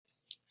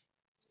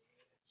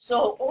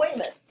So, oh, wait a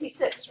minute,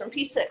 P6, from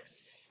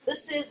P6.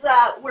 This is,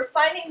 we're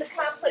finding the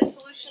complex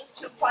solutions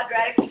to a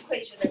quadratic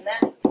equation, and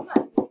that, come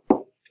on,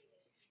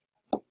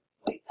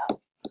 wake up.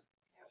 There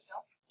we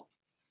go.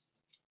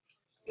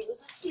 It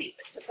was asleep,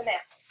 it took a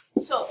nap.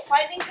 So,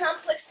 finding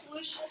complex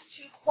solutions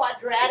to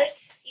quadratic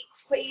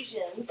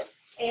equations,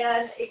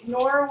 and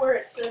ignore where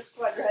it says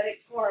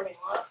quadratic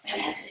formula. You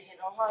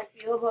know how I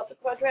feel about the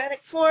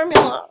quadratic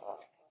formula.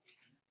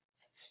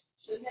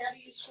 Shouldn't have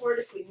to use for it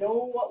if we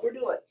know what we're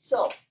doing.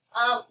 So,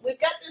 we've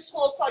got this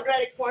whole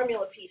quadratic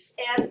formula piece,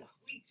 and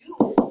we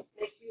do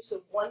make use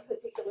of one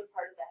particular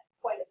part of that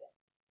quite a bit.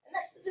 And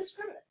that's the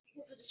discriminant,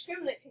 because the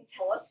discriminant can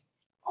tell us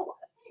a lot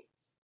of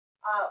things.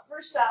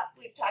 First off,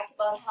 we've talked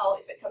about how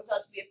if it comes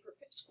out to be a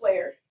perfect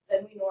square,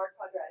 then we know our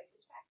quadratic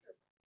is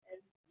factorable,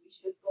 and we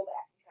should go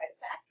back and try to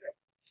factor it.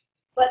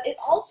 But it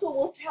also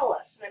will tell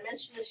us, and I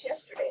mentioned this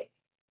yesterday,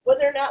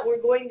 whether or not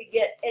we're going to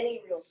get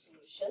any real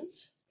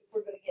solutions, if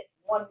we're going to get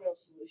one real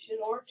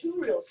solution or two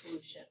real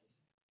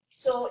solutions.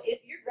 So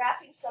if you're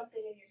graphing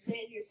something and you're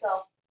saying to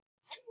yourself,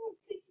 I don't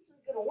think this is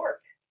going to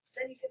work,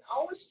 then you can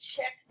always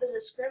check the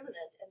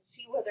discriminant and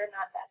see whether or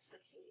not that's the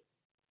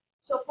case.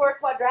 So for a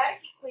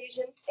quadratic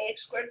equation,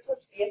 ax squared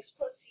plus bx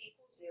plus c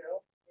equals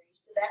 0, we're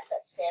used to that,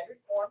 that's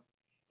standard form.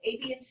 A,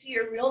 b, and c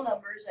are real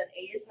numbers, and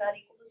a is not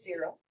equal to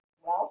 0.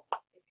 Well,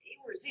 if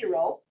a were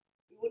 0,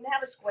 we wouldn't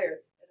have a square,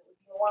 and it would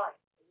be a line.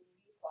 It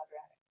wouldn't be a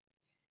quadratic.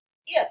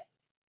 If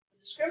the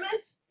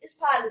discriminant is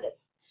positive,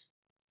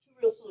 two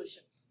real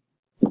solutions.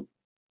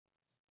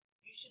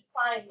 You should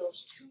find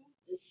those two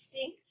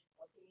distinct,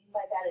 what we mean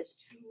by that is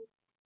two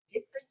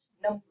different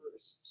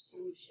numbers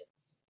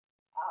solutions.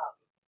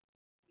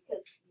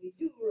 Because we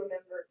do,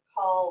 remember,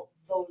 call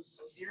those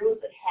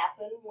zeros that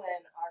happen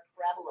when our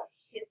parabola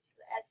hits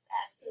the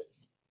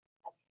x-axis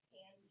a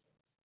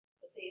tangent,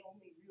 but they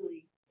only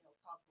really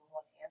count for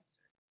one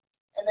answer.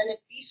 And then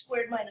if b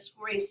squared minus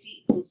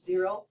 4ac equals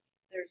 0,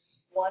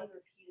 there's one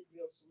repeated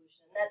real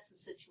solution, and that's the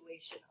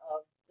situation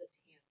of the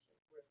tangent,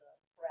 where the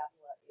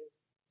parabola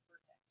is its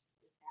vertex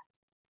is at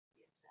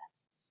the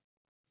x-axis.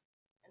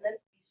 And then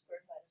if b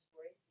squared minus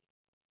 4ac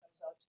comes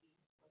out to be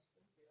less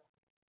than 0,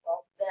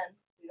 well, then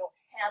we don't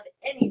have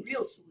any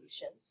real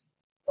solutions,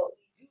 but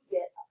we do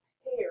get a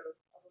pair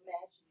of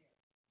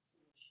imaginary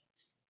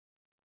solutions.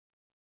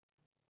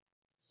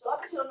 So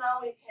up until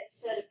now, we've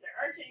said if there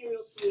aren't any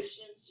real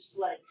solutions, just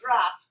let it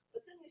drop,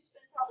 but then we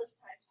spent all this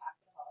time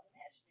talking about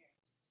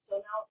imaginaries. So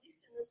now, at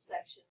least in this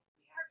section,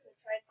 we are going to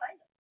try and find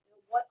them.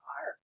 What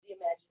are the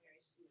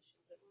imaginary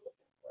solutions that we're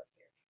looking for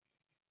here?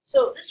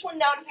 So this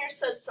one down here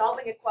says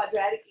solving a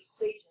quadratic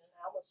equation.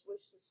 I almost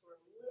wish this were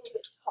a little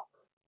bit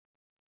tougher,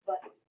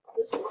 but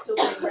this will still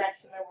be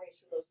cracks and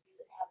memories for those of you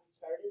that haven't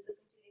started the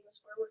completing the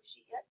square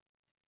worksheet yet.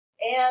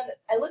 And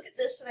I look at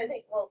this and I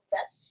think, well,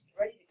 that's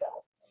ready to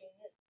go. I mean,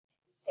 the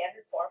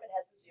standard form, it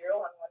has a 0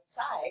 on one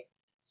side.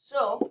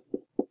 So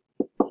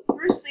the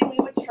first thing we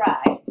would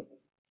try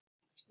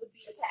would be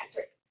to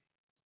factor it.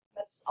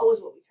 That's always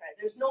what we try.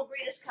 There's no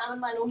greatest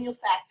common monomial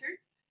factor.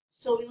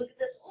 So we look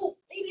at this, oh,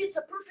 maybe it's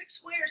a perfect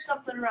square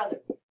something or other.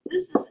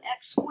 This is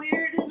x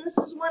squared and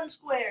this is 1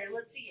 squared.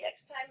 Let's see,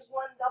 x times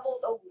 1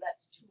 doubled. Oh,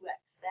 that's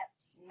 2x.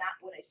 That's not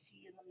what I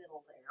see in the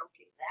middle there.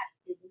 Okay, that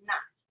is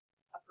not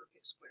a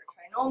perfect square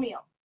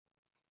trinomial.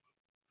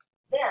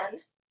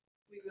 Then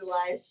we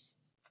realize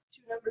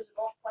two numbers that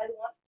multiply to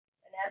 1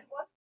 and add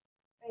 1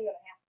 ain't going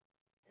to happen.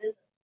 It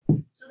isn't.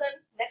 So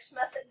then next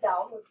method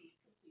down would be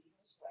completing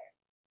the square.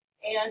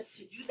 And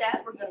to do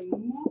that, we're going to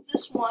move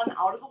this one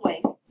out of the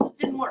way. This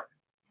didn't work.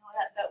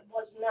 That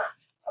was not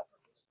a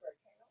perfect square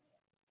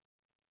trinomial.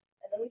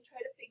 And then we try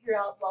to figure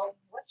out, well,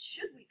 what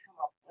should we come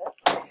up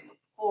with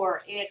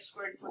for ax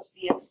squared plus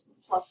bx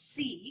plus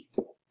c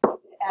to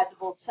add to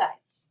both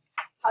sides?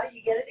 How do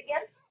you get it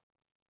again?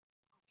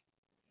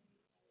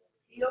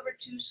 B over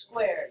 2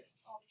 squared.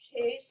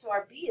 Okay, so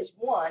our b is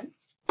 1.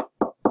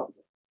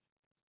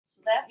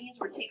 So that means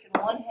we're taking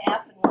 1/2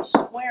 and we're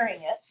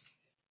squaring it.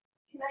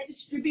 Can I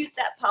distribute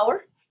that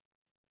power?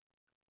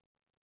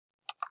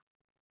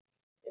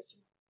 Yes.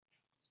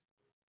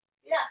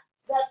 Yeah,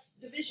 that's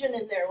division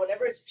in there.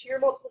 Whenever it's pure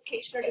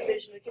multiplication or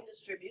division, we can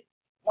distribute.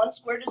 1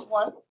 squared is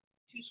 1,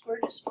 2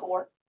 squared is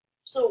 4.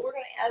 So we're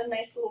going to add a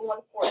nice little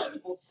 1/4 to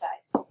both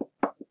sides.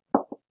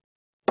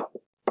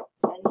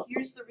 And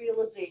here's the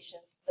realization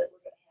that we're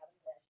going to have an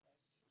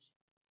imaginary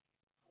solution.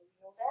 How do you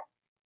know that?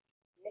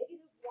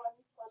 Negative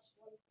 1 plus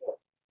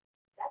 1/4.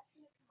 That's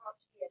going to come out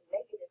to be a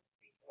negative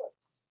 3/4.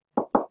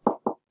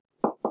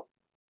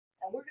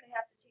 And we're going to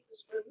have to take the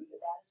square root of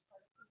that as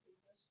part of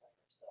completing the square.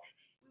 So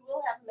we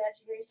will have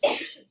imaginary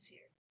solutions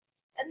here.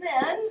 And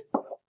then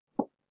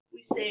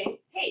we say,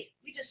 hey,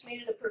 we just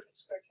made it a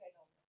perfect square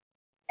trinomial.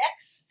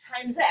 X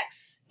times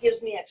x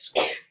gives me x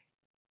squared.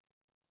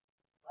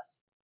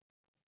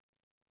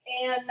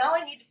 And now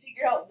I need to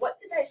figure out, what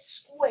did I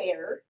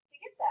square to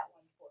get that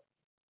 1/4?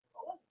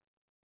 What was it?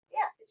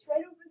 Yeah, it's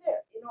right over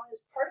there.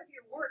 As part of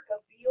your work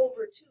of b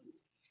over 2,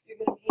 you're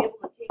going to be able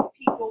to take a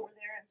peek over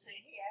there and say,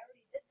 hey, I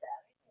already did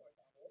that. I know what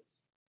that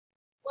is.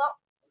 Well,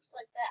 looks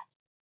like that.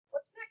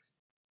 What's next?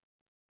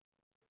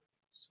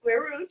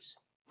 square root.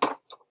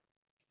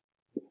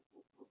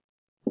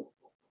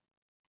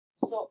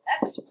 So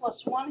x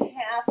plus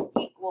 1/2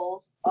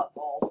 equals,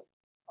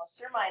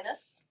 plus or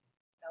minus.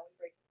 Now we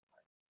break it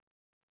apart.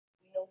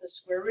 We know the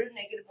square root of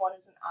 -1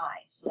 is an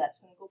I, so that's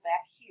going to go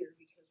back here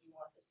because we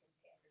want this in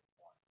standard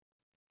form.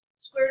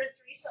 Square root of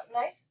 3, something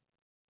nice?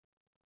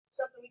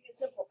 Something we can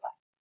simplify.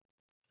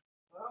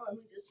 Well, then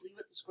we just leave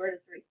it the square root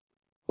of 3.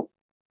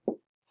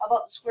 How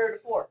about the square root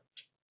of 4?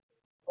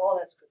 Oh,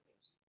 that's good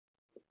news.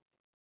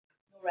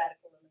 No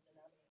radical in the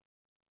denominator.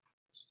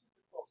 We're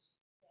super close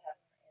to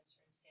having our answer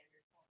in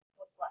standard form.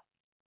 What's left?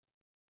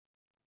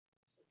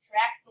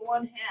 Subtract the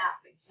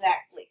 1/2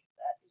 exactly.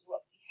 That is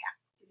what we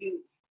have to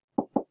do.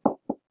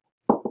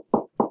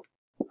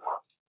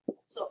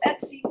 So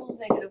x equals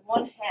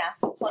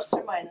 -1/2 plus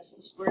or minus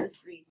the square root of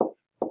 3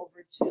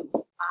 over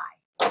 2i.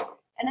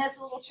 And as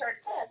the little chart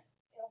said,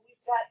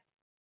 we've got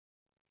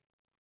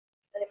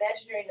an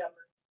imaginary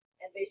number,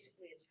 and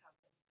basically it's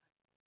complex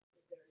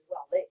very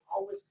well. They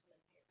always come in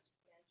pairs.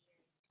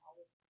 Imaginaries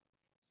always come in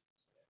pairs.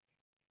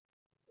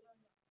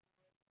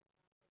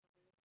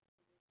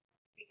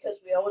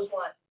 Because we always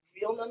want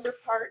real number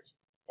part,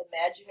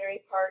 imaginary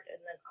part,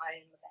 and then I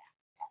in the back.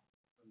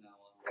 From now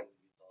on, we'll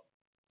be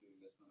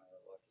doing this no matter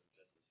what,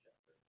 or just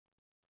this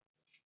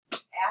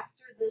chapter.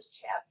 After this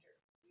chapter,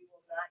 we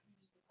will not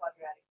use the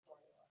quadratic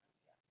formula.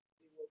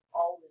 We will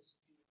always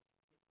do it.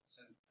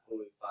 And will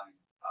we find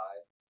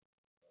I?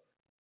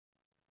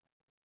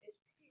 It's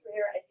pretty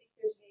rare. I think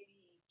there's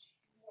maybe 2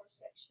 more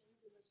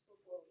sections in this book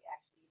where we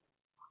actually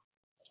talk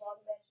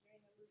about imaginary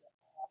numbers at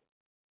all.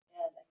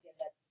 And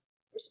again,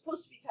 we're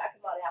supposed to be talking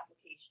about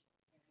application.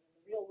 And in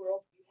the real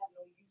world, you have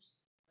no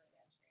use for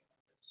imaginary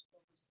numbers. No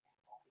use at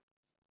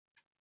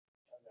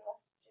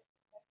all.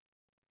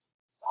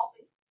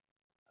 Solving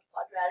a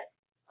quadratic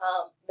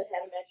that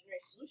had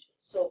imaginary solutions.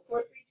 So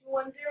 4, 3, 2,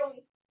 1,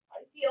 0. How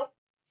do you feel?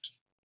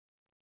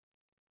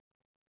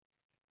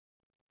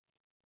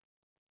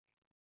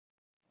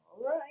 All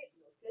right,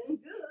 looking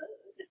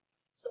good.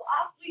 So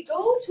off we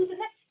go to the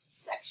next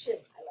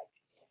section. I like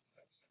this next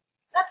section.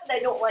 Not that I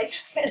don't like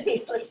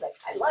any other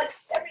section. I like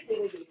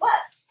everything we do,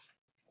 but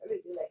I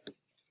really do like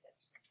this next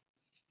section.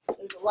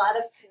 There's a lot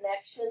of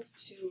connections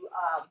to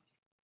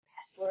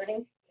past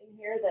learning in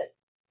here that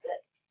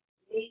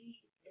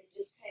maybe they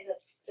just kind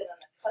of been on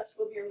the cusp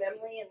of your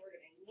memory, and we're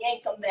going to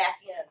yank them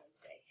back in and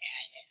say,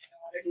 hey, I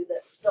want to do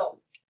this.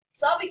 So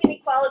solving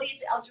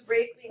inequalities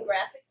algebraically and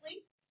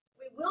graphically,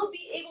 we will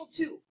be able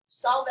to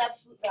solve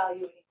absolute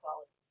value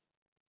inequalities.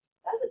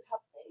 That's a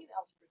tough thing in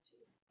algebra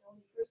 2. When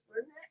we first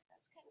learned that,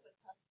 that's kind of a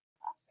tough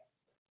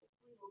process. But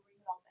hopefully we'll bring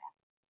it all back.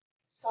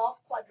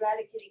 Solve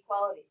quadratic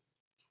inequalities.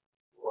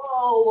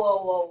 Whoa,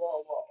 whoa, whoa,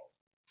 whoa, whoa.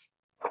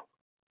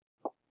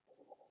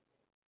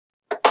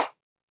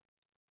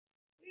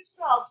 We've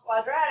solved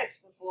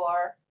quadratics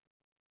before,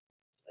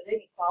 but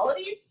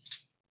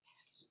inequalities?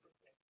 Super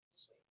quick.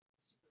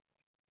 Super quick.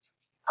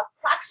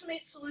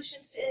 Approximate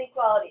solutions to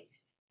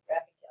inequalities.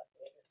 Graphic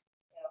calculator.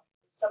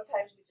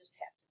 Sometimes we just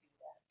have to do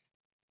that.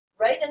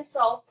 Write and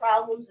solve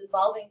problems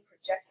involving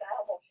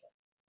projectile motion.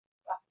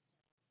 Rocket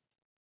science.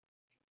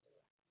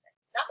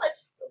 Not much,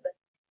 a little bit.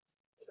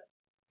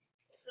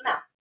 So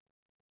now,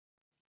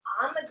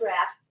 on the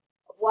graph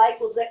of y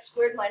equals x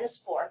squared minus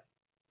 4,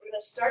 we're going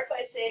to start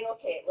by saying,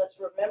 okay, let's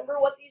remember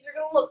what these are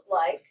going to look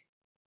like.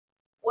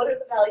 What are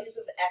the values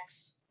of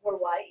x where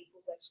y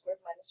equals x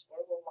squared minus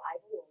 4 will lie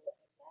below the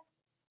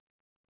x-axis?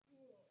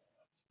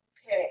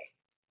 Okay.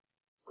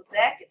 So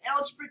back in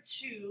algebra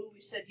 2, we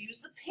said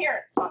use the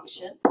parent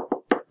function,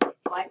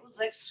 y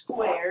equals x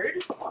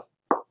squared,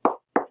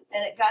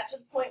 and it got to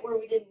the point where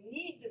we didn't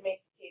need to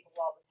make the table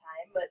all the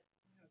time, but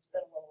it's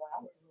been a little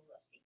while, we're a little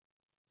rusty.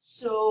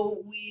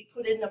 So we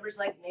put in numbers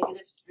like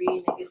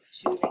 -3,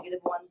 -2,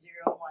 -1,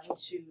 0, 1,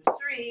 2,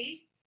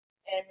 3,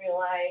 and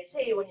realize,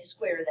 hey, when you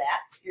square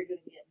that, you're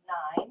going to get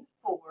 9,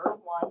 4,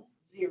 1,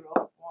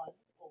 0, 1,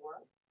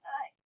 4,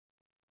 9.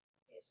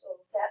 Okay,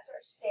 so that's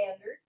our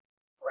standard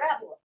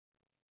parabola.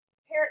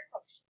 Parent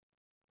function.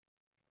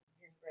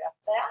 You're going to graph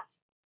that.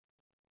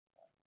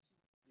 1,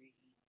 2, 3.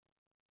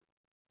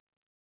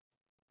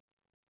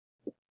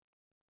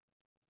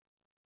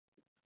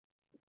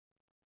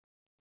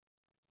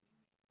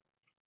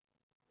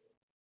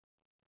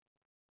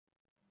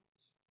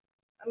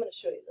 I'm going to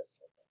show you this.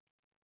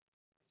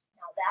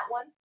 Now that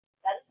one,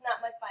 that is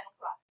not my final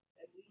product.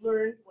 And we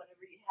learned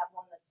whenever you have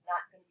one that's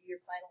not going to be your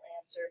final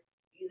answer,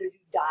 you either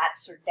do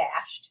dots or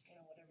dashed,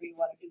 whatever you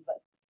want to do.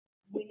 But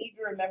we need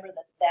to remember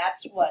that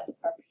that's what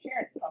our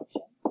parent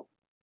function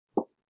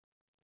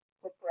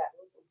for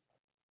parabolas looks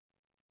like.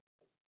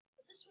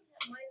 But this one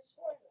has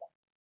 -4 in it.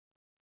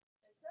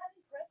 It's not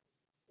in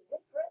parentheses, because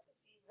in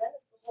parentheses, then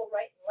it's the whole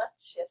right and left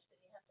shift, and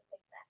you have to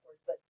think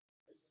backwards. But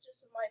this is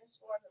just a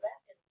 -4 in the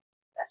back, and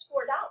that's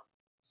 4 down.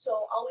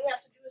 So all we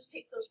have to do is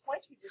take those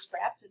points we just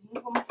graphed and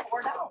move them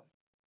 4 down.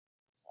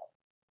 So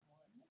 1,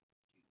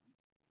 2, 3.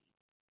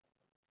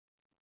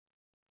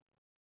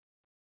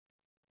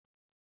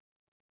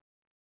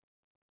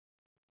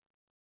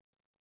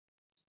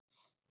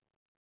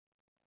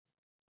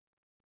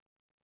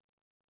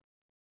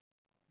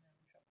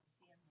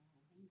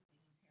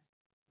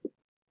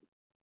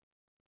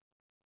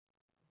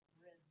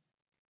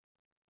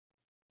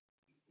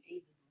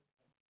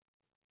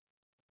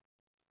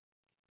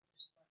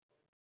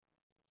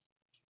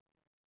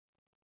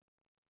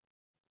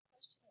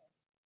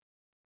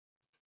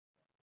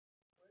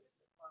 does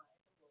it lie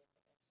below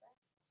the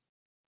x-axis?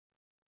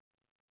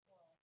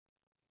 Well,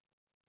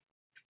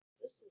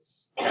 this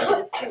is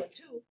 -2 and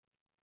 2,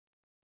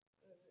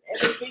 and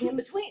everything in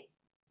between.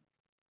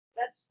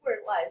 That's where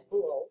it lies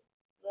below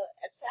the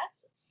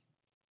x-axis.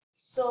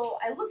 So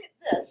I look at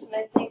this and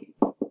I think,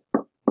 could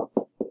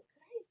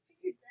I have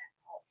figured that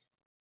out?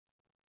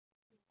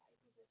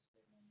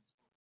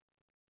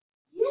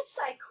 Yes,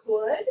 I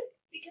could,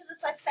 because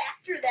if I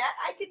factor that,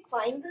 I can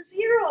find the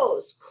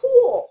zeros.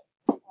 Cool.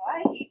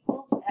 Y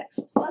equals x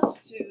plus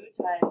 2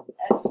 times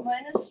x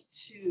minus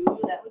 2.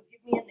 That would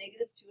give me a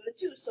 -2 and a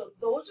 2. So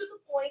those are the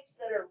points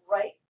that are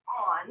right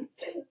on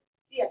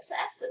the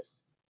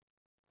x-axis.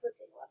 But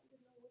they want to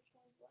know which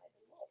ones lie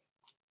below.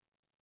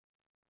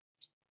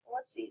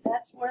 Let's see,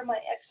 that's where my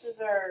x's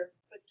are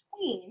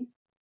between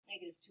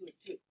 -2 and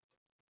 2.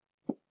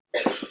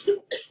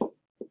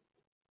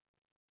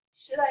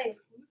 Should I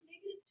include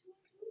 -2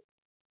 and 2?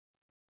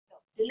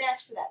 No, didn't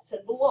ask for that. It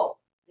said below.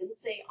 Didn't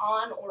say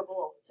on or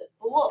below. It said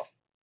below.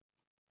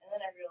 And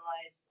then I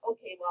realized,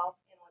 okay, well,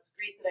 it's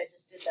great that I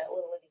just did that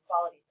little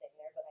inequality thing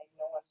there, but I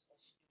know I'm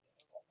supposed to do the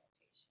interval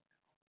notation.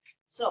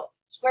 So,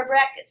 square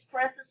brackets,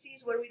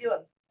 parentheses, what are we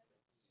doing?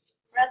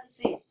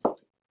 Parentheses.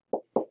 Okay,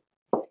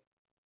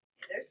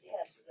 there's the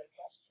answer to the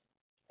question.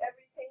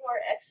 Everything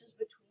where x is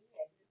between -2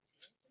 and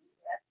 2,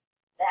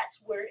 that's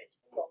where it's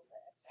below the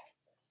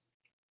x-axis.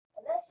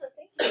 And that's the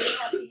thing we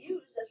have to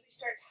use as we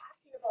start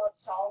talking about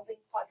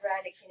solving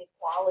quadratic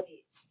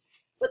inequalities.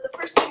 But the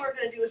first thing we're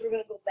going to do is we're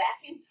going to go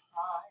back in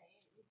time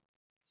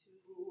to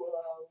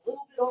a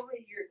little bit over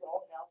a year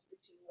ago in Algebra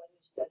 2 when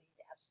you studied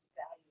absolute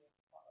value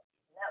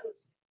inequalities. And that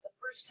was the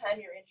first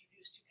time you're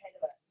introduced to kind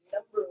of a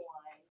number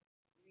line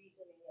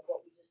reasoning of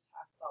what we just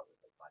talked about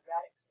with the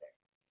quadratics there.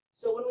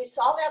 So when we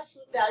solve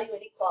absolute value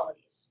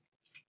inequalities,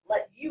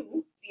 let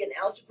u be an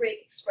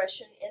algebraic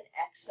expression in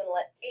x and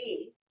let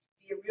a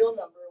be a real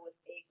number with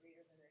a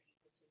greater than or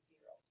equal to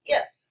 0.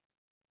 If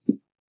the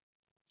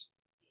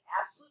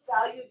absolute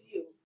value of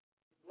u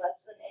is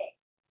less than a.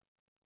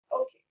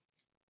 Okay,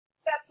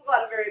 that's a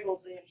lot of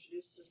variables they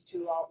introduced us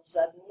to all of a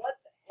sudden.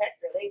 What the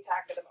heck are they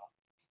talking about?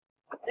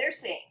 They're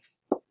saying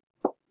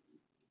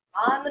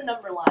on the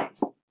number line,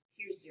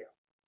 here's 0.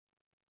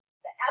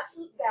 The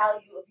absolute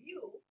value of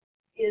u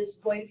is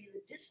going to be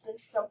the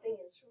distance something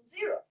is from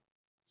 0.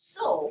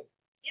 So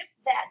if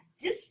that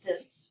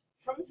distance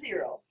from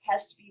 0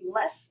 has to be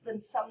less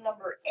than some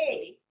number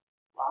a,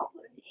 well, I'll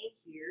put an a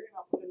here and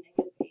I'll put a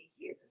 -a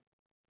here.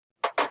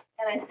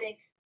 And I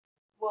think,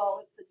 well,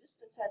 if the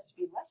distance has to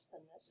be less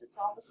than this, it's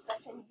all the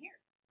stuff in here.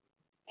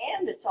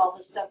 And it's all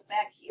the stuff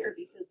back here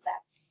because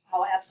that's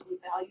how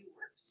absolute value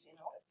works,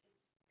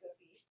 it's going to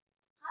be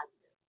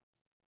positive.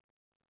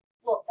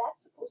 Well,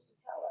 that's supposed to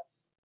tell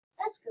us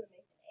that's going to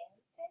make an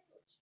and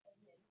sandwich as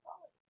an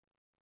inequality.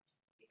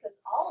 Because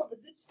all of the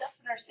good stuff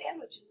in our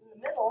sandwich is in the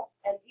middle,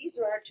 and these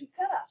are our two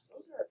cutoffs.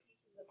 Those are our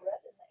pieces of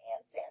bread, and the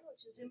and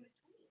sandwich is in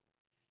between.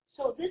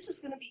 So this is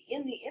going to be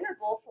in the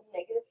interval from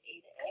 -a to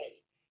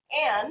a.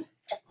 And,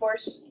 of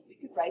course, we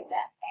could write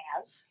that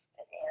as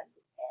an and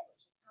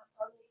sandwich, a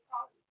compound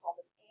inequality called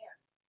an and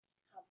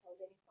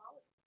compound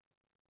inequality.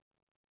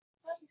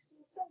 That makes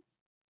no sense.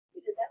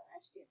 We did that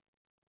last year.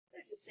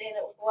 They're just saying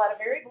it with a lot of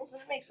variables,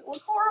 and it makes it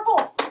look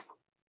horrible.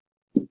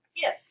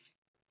 If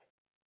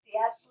the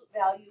absolute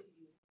value of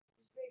u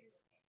is greater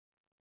than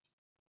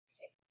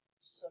a. Okay,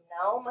 so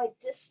now my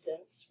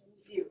distance from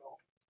 0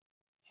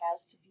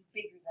 has to be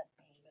bigger than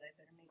a, but I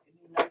better make a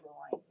new number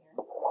line here.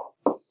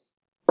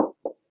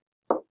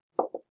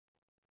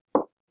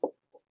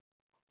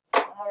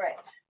 All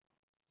right,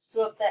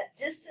 so if that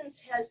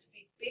distance has to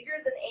be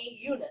bigger than a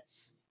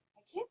units,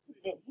 I can't put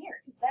it in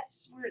here because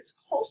that's where it's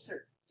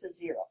closer to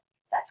 0.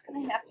 That's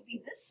going to have to be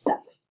this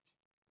stuff.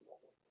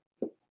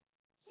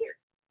 Here,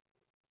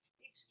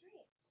 the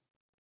extremes.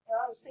 Now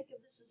I was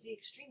thinking this is the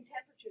extreme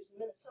temperatures in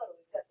Minnesota.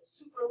 We've got the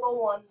super low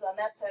ones on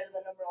that side of the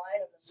number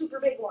line and the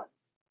super big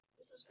ones.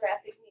 This is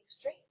graphing the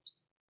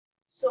extremes.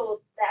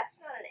 So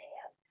that's not an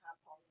and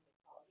compound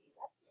inequality,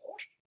 that's an or.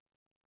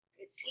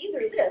 It's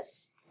either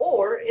this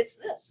or it's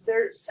this.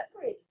 They're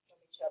separated from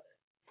each other.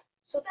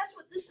 So that's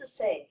what this is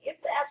saying.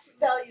 If the absolute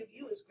value of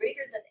u is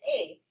greater than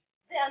a,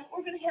 then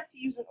we're going to have to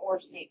use an or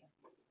statement.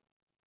 We're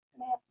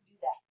going to have to do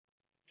that.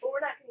 But we're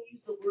not going to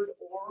use the word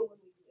or when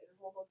we do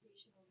interval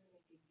notation. We're going to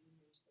make a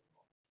union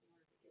symbol in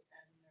order to get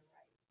that in there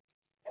right.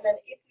 And then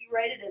if we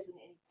write it as an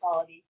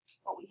inequality,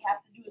 what we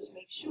have to do is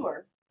make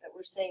sure that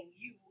we're saying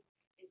u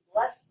is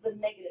less than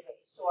 -a.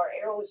 So our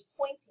arrow is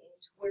pointing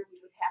to where we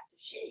would have to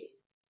shade.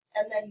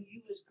 And then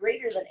u is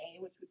greater than a,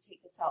 which would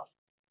take us out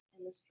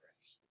in this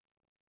direction.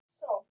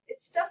 So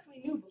it's stuff we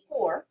knew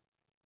before,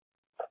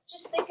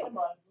 just thinking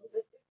about it a little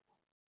bit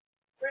differently.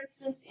 For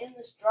instance, in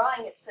this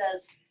drawing it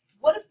says,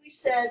 what if we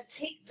said,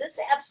 take this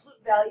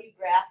absolute value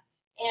graph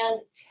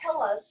and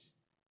tell us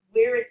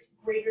where it's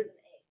greater than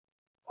a,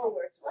 or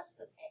where it's less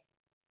than a.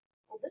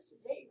 Well, this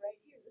is a right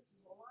here. This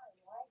is the line,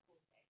 y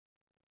equals a.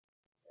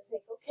 So I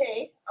think,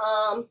 okay,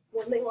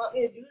 what do they want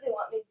me to do? They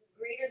want me to do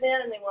greater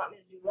than, and they want me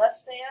to do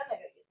less than. I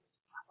gotta get this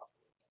to pop up a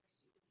little bit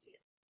so you can see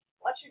it.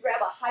 Why don't you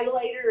grab a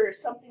highlighter or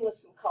something with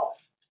some color?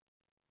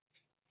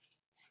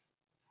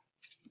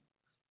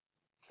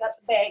 Got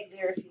the bag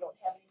there if you don't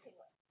have anything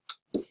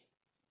left.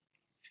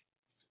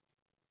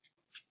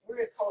 We're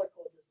going to color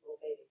code this little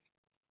baby.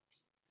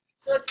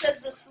 So it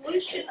says the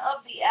solution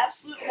of the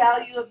absolute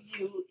value of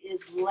u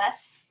is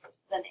less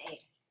than a.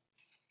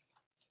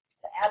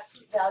 The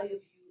absolute value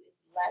of u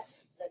is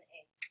less than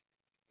a.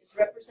 It's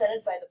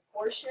represented by the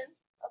portion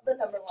of the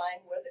number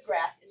line where the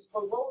graph is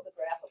below the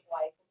graph of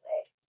y equals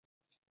a.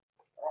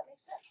 Well, that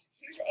makes sense.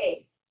 Here's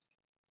a.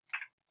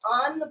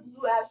 On the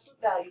blue absolute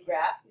value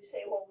graph, we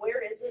say, well,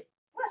 where is it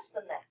less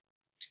than that?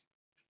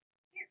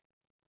 Here.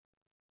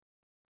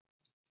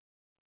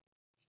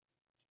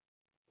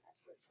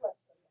 That's where it's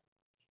less than that.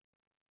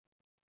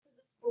 Because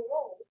it's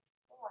below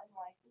the line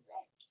y equals a.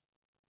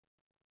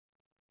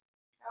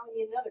 Now we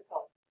need another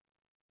color.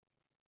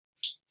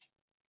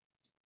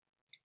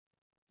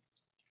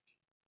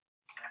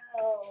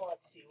 Oh,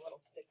 let's see what'll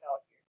stick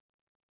out here.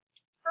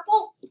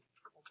 Purple.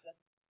 Okay.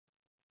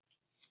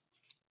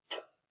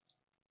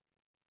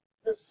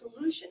 The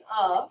solution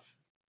of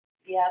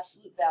the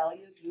absolute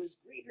value of u is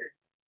greater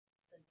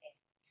than a.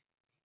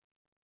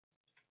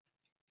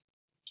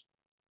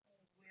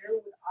 And where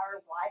would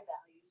our y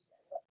values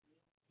end up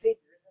being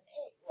bigger than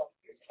a? Well,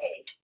 here's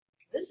a.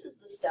 This is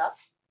the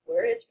stuff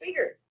where it's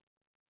bigger.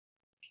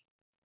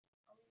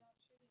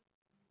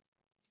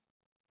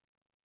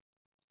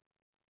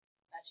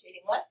 Not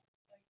shading what?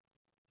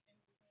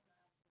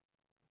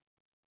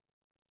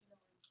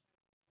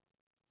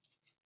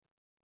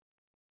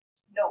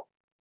 No.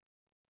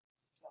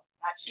 No,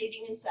 not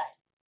shading inside.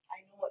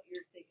 I know what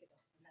you're thinking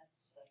of, and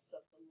that's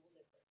something a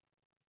little different.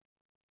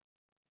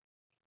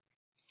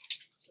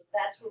 So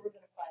that's where we're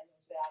going to find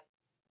those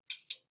values.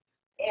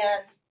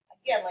 And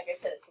again, like I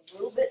said, it's a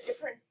little bit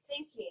different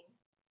thinking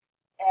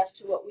as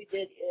to what we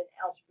did in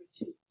Algebra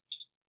 2,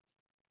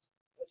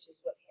 which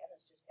is what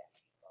Hannah's just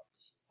asking about.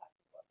 She's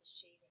talking about the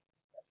shading.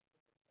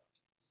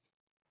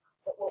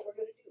 But what we're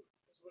going to do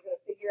is we're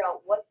going to figure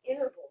out what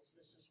intervals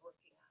this is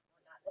working on.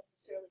 We're not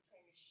necessarily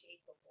trying to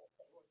shade the whole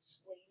thing. We're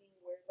explaining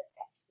where the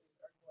x's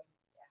are going to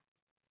be at.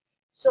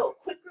 So,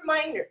 quick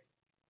reminder,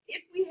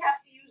 if we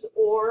have to use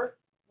or,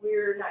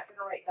 we're not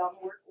going to write down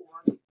the word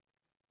or.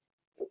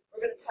 We're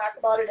going to talk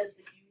about it as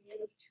the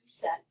union of two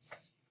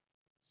sets.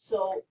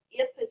 So,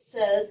 if it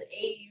says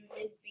A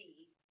union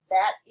B,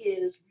 that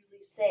is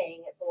really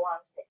saying it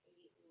belongs to A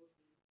or B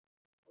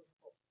or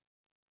both.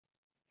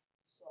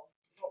 So,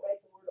 don't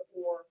write the word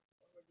or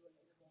when we're doing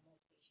interval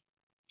notation.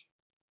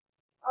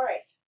 All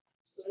right,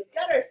 so we've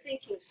got our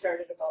thinking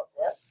started about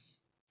this.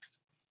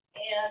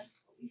 And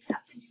what we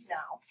have to do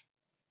now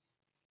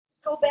is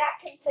go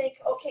back and think,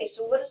 okay,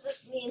 so what does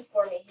this mean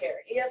for me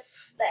here?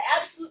 If the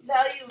absolute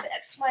value of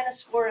x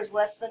minus 4 is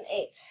less than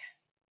 8,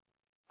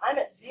 I'm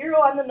at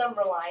 0 on the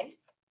number line.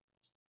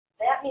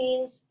 That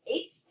means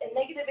 8 and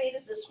negative 8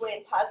 is this way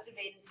and positive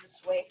 8 is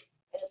this way.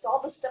 And it's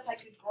all the stuff I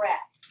could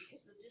grab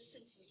because the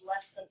distance is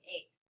less than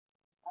 8.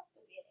 That's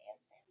going to be an and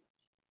sandwich.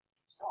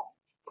 So,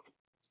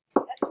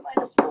 x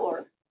minus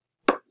 4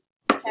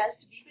 has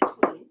to be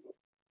between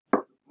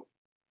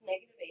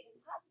negative 8 and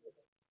positive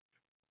 8.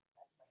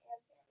 That's my and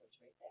sandwich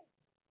right there.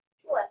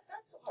 Well, that's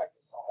not so hard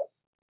to solve.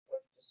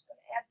 We're just going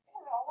to add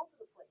 4 all over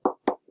the place.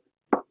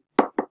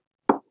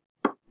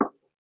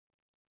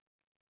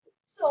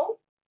 So,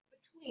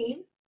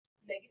 between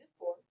negative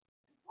 4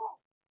 and 12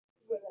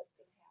 is where that's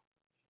going to happen.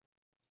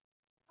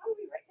 How do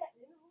we write that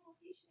in interval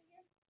notation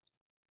again?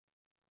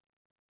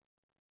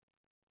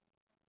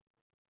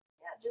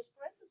 Yeah, just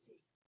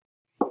parentheses.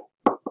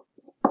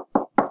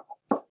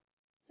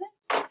 That's it.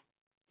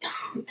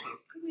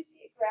 Could we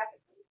see it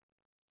graphically?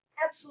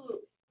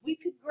 Absolutely. We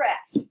could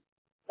graph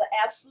the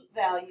absolute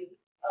value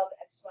of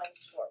x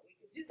minus 4. We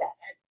could do that.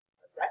 And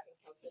a graphing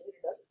calculator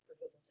does it, for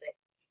goodness sake.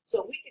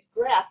 So we could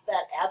graph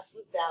that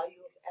absolute value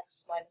of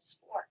x minus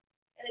 4.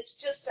 And it's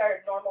just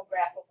our normal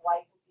graph of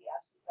y equals the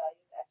absolute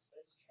value of x,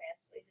 but it's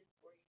translated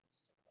for you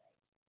to write.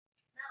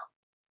 Now,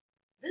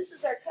 this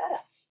is our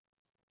cutoff.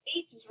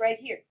 8 is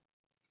right here.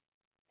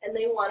 And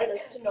they wanted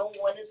us to know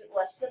when is it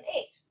less than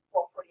 8.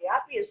 Well, pretty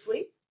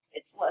obviously,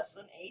 it's less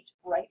than 8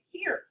 right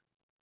here.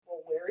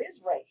 Well, where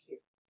is right here?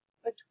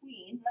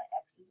 Between the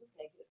x's of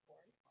negative 4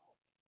 and 12.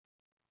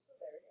 So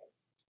there it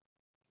is.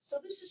 So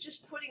this is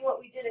just putting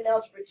what we did in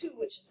Algebra 2,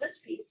 which is this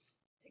piece,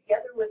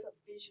 together with a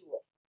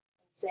visual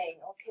and saying,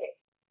 okay,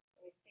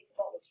 let me think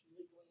about what's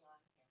really going on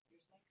here.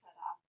 Here's my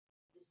cutoff.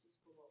 This is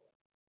below it.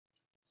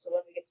 So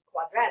when we get to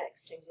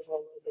quadratics, things will go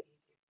a little bit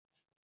easier.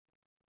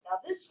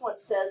 Now this one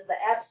says the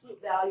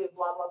absolute value of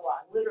blah, blah,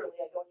 blah. Literally,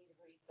 I don't need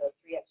to read the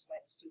 3x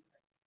minus 2.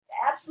 The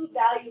absolute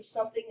value of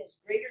something is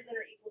greater than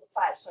or equal to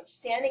 5. So I'm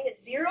standing at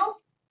 0,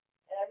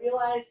 and I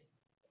realize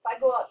if I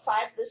go out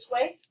 5 this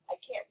way, I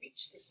can't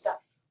reach the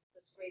stuff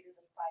that's greater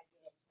than 5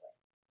 units away.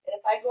 And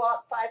if I go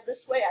out 5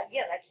 this way,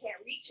 again, I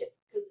can't reach it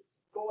because it's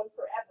going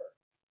forever.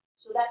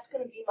 So that's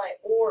going to be my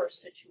OR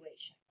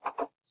situation.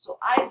 So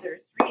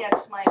either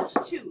 3x minus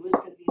 2 is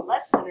going to be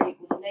less than or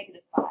equal to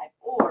negative 5,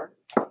 or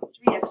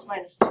 3x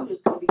minus 2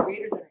 is going to be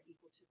greater than or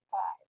equal to 5.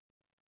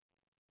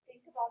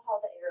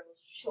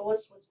 show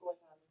us what's going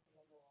on with the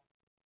number one.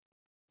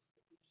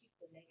 If we keep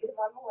the negative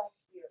on the left,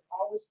 we are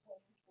always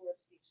pointing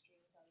towards the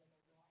extremes on the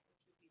number line,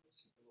 which would be the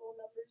super low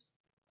numbers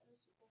and the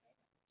super high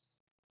numbers.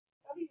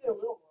 Now these are a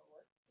little more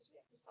work because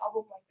we have to solve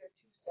them like they're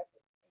two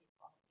separate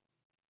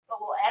inequalities. But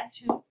we'll add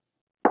 2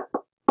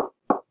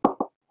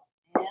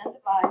 and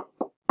divide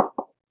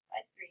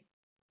by 3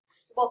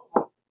 to both of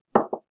them.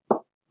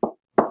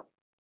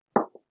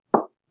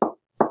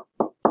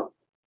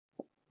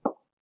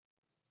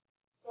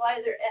 So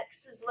either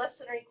x is less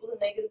than or equal to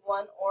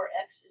 -1 or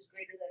x is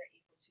greater than or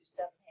equal to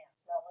 7/2.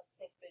 Now let's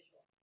think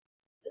visual.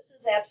 This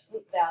is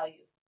absolute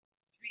value,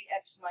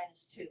 3x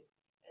minus 2.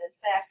 And in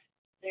fact,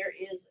 there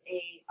is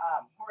a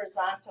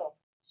horizontal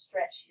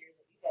stretch here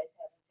that you guys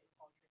haven't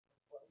encountered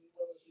before. We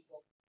will as we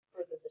go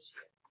further this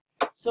year.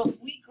 So if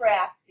we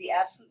graph the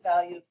absolute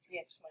value of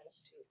 3x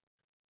minus 2,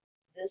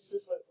 this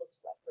is what it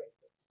looks like right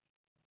here.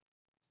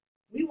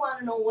 We want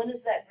to know when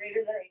is that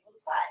greater than or equal to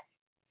 5.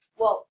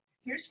 Well,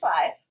 here's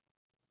 5.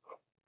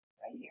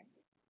 Right here.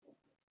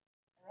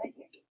 Right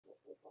here.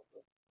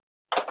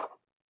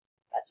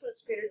 That's what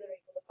it's greater than or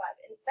equal to 5.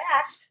 In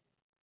fact,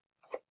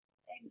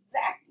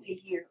 exactly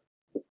here.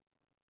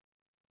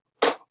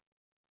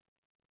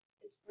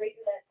 It's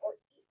greater than or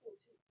equal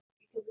to,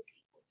 because it's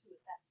equal to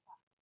it, that's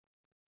 5.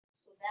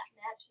 So that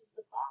matches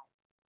the 5.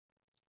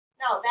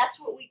 Now, that's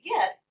what we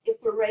get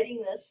if we're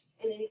writing this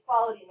in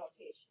inequality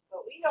notation.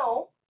 But we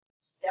know,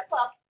 step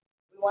up,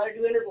 we want to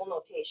do interval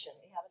notation.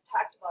 We haven't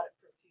talked about it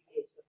for a few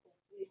days, but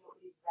hopefully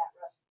nobody's that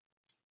rusty.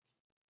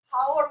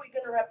 How are we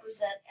going to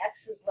represent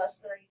x is less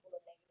than or equal to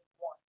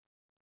 -1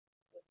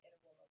 with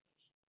interval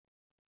notation?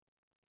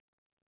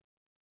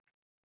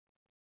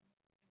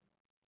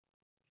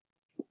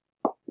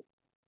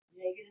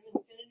 Negative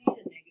infinity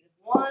to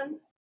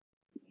 -1,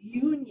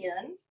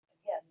 union,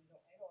 again, we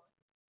don't write or,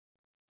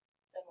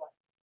 then what?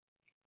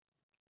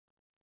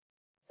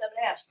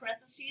 7/2,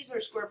 parentheses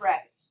or square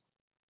brackets?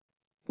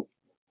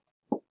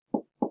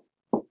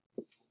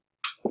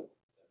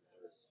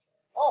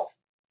 Oh,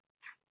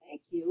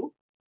 thank you.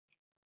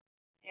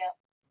 Yeah,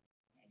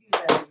 I do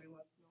that every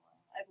once in a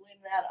while. I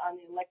blame that on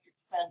the electric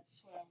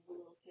fence when I was a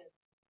little kid.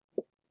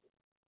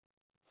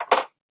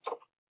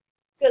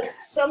 Because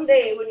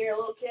someday when you're a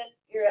little kid,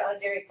 you're on a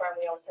dairy farm,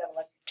 we always have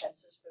electric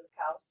fences for the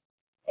cows.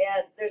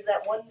 And there's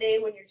that one day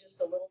when you're just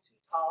a little too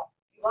tall.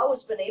 You've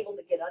always been able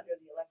to get under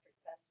the electric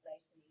fence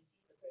nice and easy,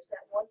 but there's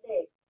that one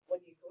day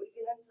when you go to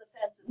get under the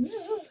fence and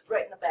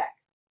right in the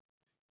back.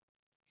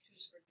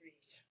 2s for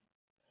 3s.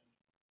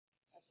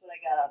 That's what I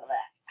got out of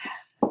that.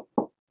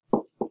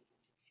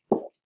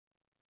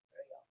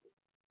 There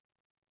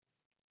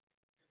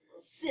you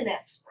go.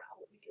 Synapse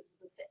problem because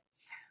of the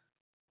fence.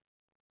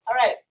 All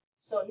right,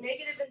 so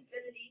negative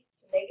infinity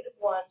to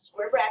 -1,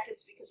 square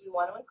brackets because we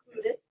want to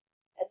include it,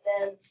 and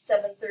then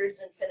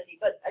 7/3 infinity.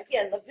 But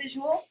again, the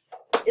visual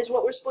is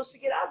what we're supposed to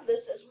get out of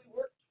this as we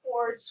work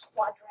towards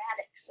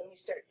quadratics and we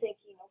start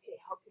thinking, okay,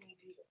 how can we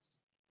do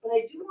this? But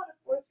I do want to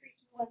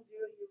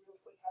 43210 you real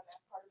quick on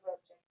that part of our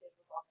objective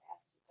about the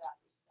absolute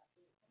value stuff.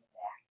 Is it coming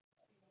back?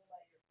 Let me know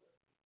why you're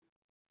 43210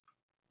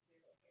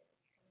 here.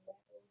 It's coming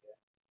back a little bit.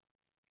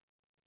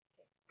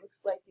 Okay.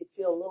 Looks like you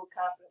feel a little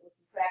confident with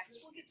some practice.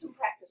 We'll get some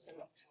practice in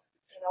them,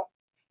 you know.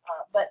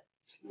 But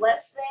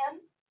less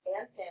than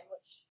and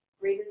sandwich,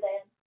 greater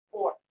than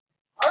or.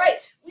 All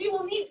right, we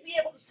will need to be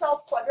able to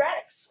solve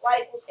quadratics. Y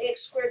equals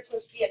ax squared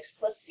plus bx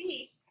plus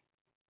c.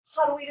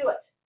 How do we do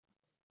it?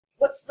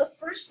 What's the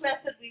first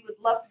method we would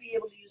love to be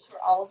able to use for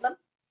all of them?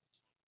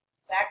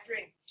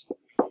 Factoring.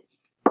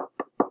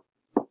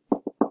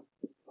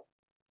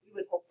 We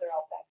would hope they're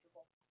all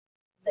factorable.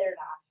 They're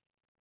not.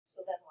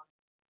 So then what?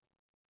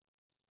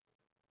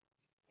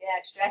 Yeah,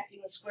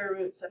 extracting the square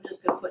roots. I'm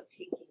just going to put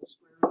taking the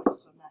square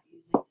roots, so I'm not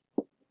using all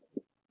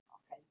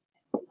kinds of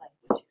fancy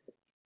language here.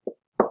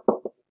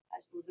 I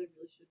suppose I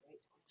really should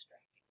write to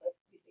extracting, but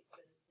we think of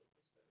it as taking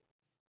the square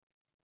roots.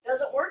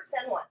 Doesn't work,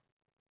 then what?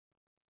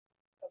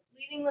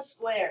 Completing the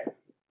square.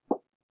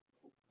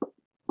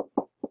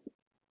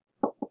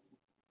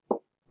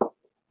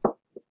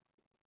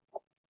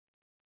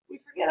 We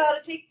forget how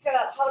to do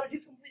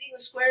completing the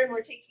square, and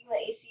we're taking the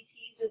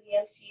ACTs or the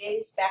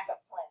MCA's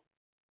backup plan.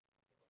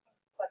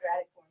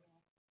 Quadratic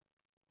formula.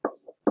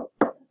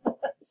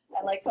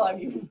 I like how I'm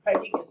even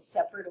writing it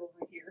separate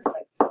over here.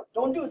 Like,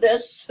 don't do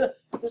this.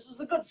 This is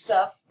the good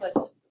stuff, but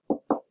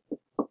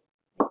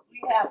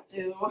we have to.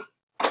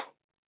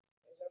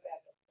 There's our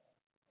backup plan.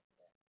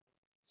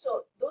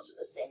 So those are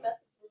the same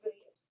methods we're going to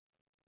use.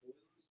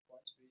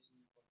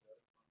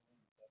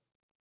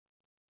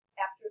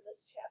 After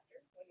this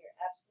chapter, when you're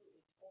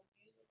absolutely told to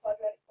use the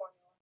quadratic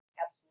formula,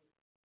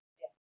 absolutely.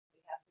 Yeah,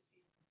 we have to see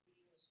the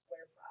completing the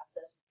square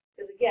process.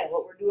 Because again,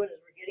 what we're doing is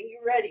we're getting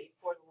you ready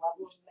for the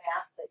level of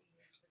math that you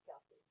need for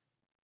calculus.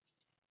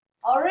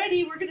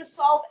 Alrighty, we're going to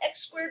solve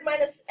x squared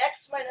minus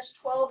x minus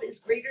 12 is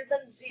greater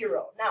than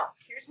 0. Now,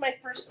 here's my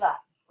first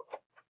thought.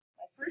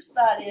 My first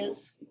thought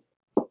is,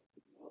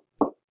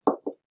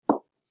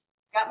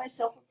 got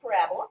myself a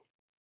parabola.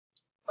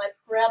 My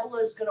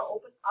parabola is going to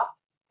open up.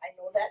 I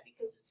know that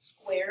because it's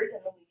squared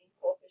and the leading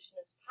coefficient solution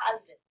is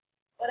positive.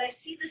 But I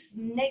see this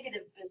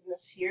negative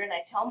business here, and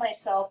I tell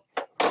myself,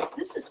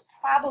 this is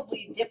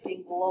probably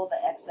dipping below the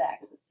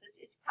x-axis.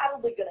 It's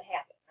probably going to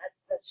happen.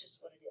 That's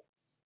just what it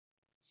is.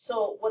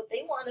 So what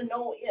they want to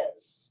know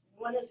is,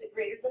 when is it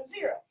greater than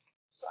 0?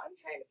 So I'm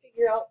trying to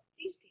figure out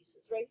these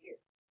pieces right here.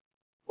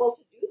 Well,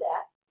 to do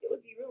that, it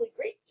would be really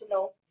great to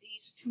know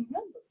these two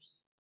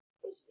numbers.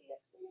 Those are the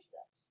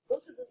x-intercepts.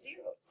 Those are the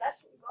zeros.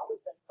 That's what we've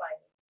always been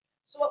finding.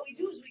 So what we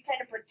do is we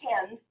kind of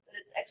pretend that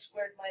it's x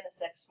squared minus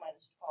x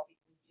minus 12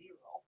 equals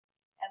 0.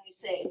 And we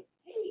say,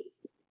 hey,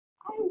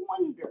 I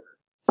wonder,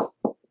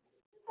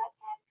 is that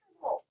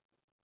factorable?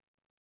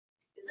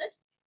 Is it?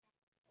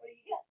 What do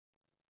you get?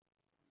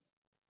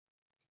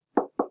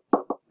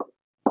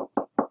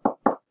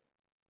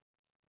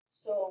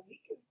 So we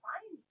can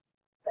find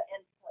the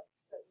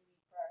endpoints that we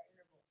need for our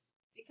intervals,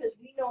 because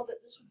we know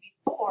that this would be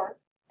 4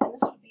 and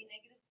this would be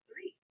negative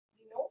 3.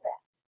 We know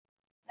that.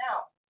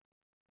 Now,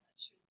 I'm not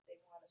sure that they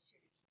want us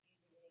here to keep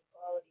using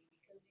inequality,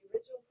 because the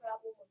original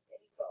problem was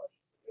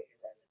inequalities greater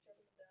than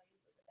determine the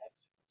values of the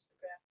x which the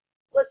graph.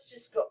 Let's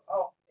just go,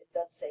 oh, it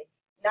does say,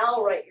 now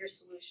write your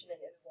solution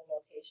in interval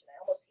notation. I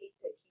almost hate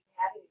to keep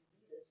having to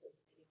do this as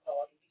an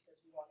inequality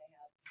because we want to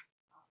have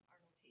our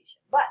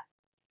notation. But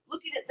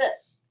looking at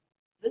this.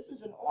 This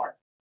is an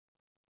or.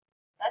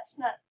 That's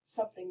not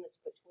something that's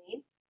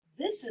between.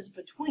 This is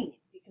between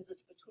because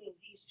it's between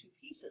these two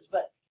pieces,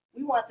 but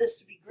we want this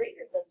to be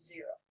greater than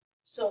 0.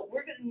 So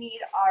we're going to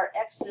need our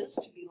x's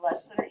to be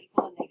less than or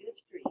equal to negative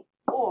 3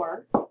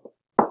 or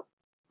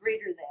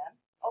greater than,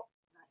 oh,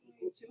 not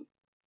equal to.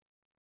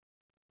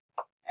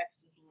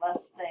 X is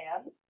less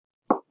than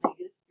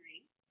negative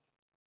 3.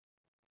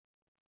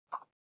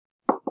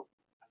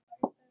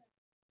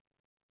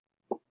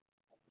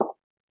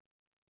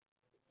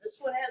 This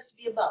one has to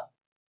be above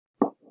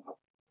because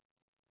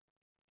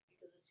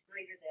it's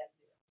greater than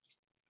 0.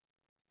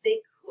 They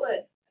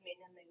could, I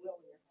mean, and they will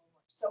in their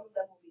homework. Some of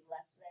them will be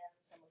less than,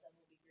 some of them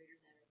will be greater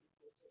than or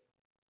equal to.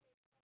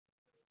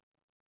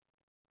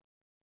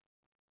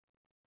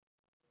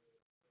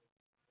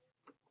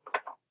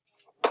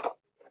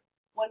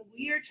 When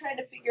we are trying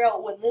to figure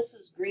out when this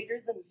is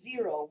greater than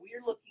 0, we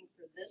are looking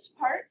for this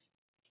part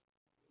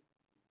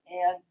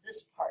and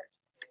this part.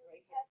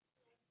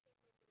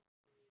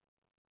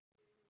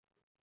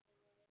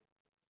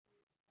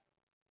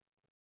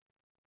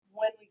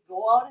 When we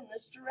go out in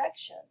this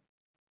direction,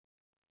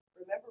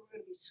 remember we're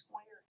going to be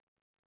squaring.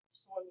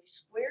 So when we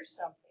square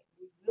something,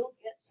 we will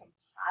get some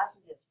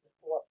positives that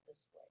go up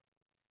this way.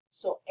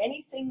 So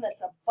anything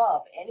that's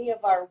above, any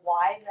of our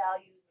y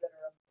values that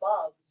are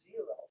above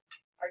 0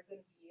 are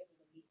going to be able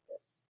to meet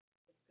this.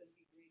 It's going to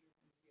be greater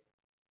than 0.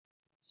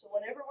 So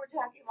whenever we're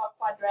talking about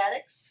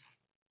quadratics,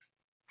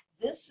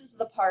 this is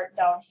the part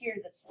down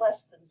here that's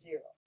less than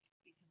 0,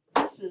 because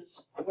this is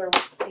where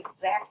we're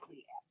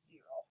exactly at 0.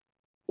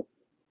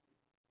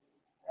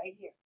 Right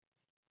here.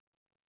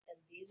 And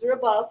these are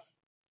above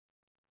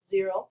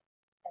 0,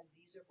 and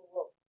these are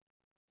below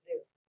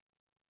 0.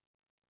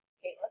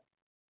 Caitlin?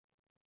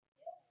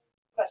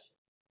 Question?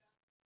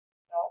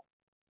 No?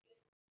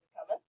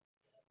 Coming?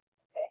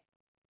 Okay.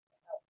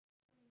 No.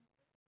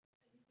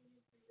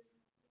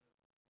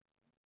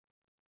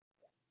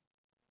 Yes.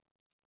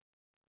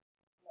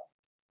 No.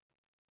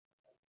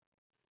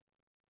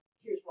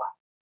 Here's why.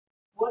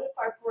 What if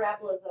our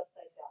parabola is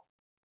upside down?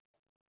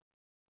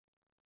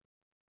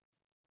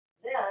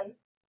 Then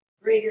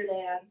greater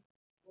than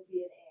will be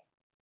an and.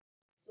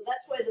 So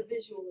that's why the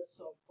visual is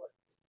so important.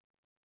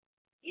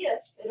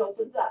 If it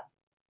opens up,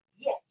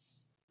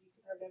 yes, you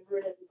can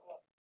remember it as an or.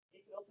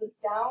 If it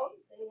opens down,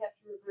 then you have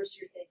to reverse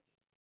your thinking.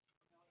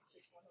 It's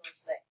just one of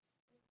those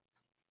things.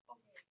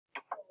 Okay,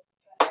 so the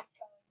x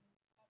value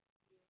has to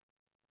be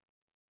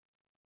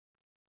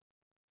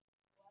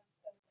less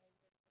than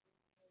negative 3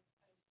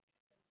 because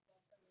it's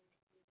less than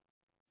negative 3.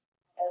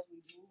 As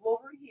we move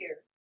over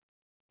here,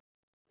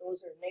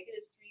 those are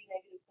negative 3,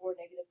 negative 4,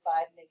 negative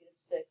 5, negative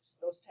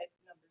 6, those type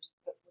of numbers.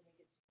 But when they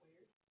get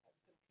squared, that's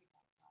going to pick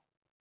up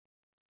positive.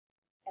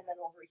 And then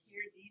over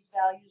here, these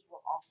values will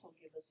also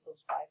give us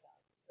those y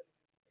values.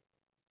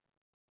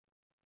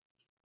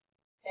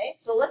 Okay,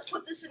 so let's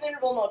put this in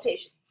interval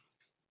notation.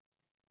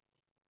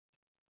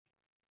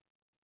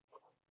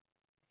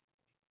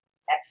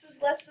 X is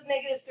less than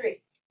negative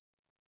 3.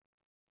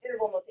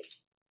 Interval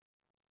notation.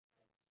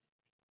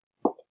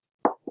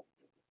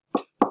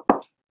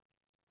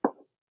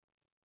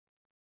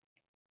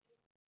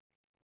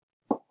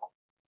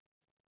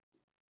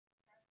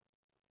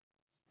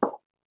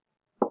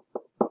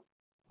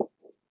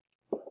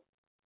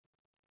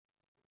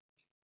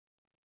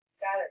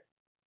 Got it.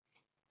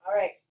 All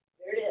right,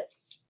 there it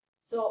is.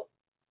 So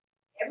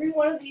every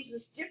one of these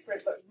is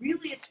different, but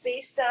really it's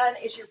based on,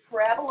 is your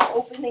parabola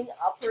opening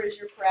up or is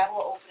your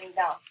parabola opening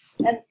down?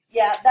 And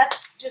yeah,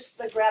 that's just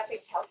the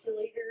graphic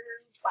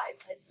calculator.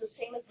 It's the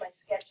same as my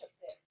sketch up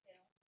there. You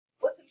know?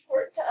 What's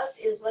important to us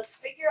is let's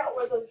figure out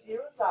where those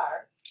zeros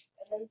are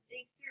and then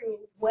think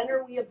through when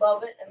are we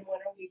above it and when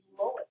are we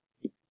below it.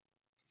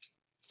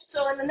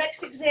 So in the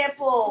next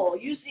example,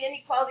 use the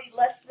inequality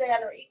less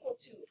than or equal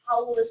to.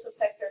 how will this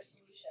affect our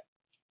solution?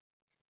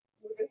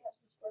 We're going to have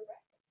some square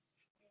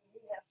brackets. And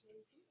we have to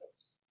include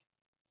those.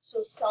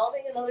 So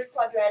solving another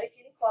quadratic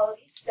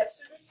inequality,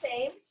 steps are the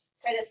same.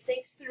 Kind of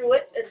think through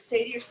it and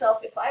say to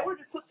yourself, if I were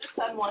to put this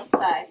on one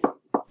side,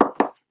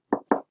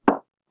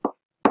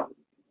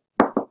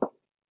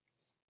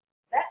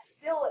 that's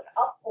still an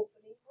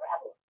up-opening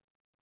parabola.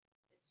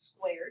 It's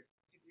squared,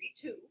 degree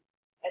 2,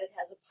 and it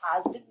has a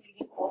positive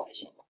leading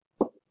coefficient.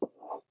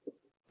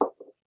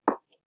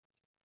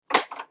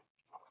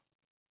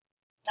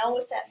 Now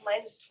with that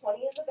minus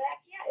 20 in the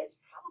back, yeah, it's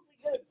probably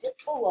going to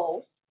dip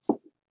below the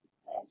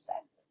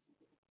x-axis.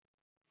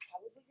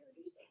 Probably going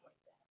to do something like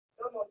that.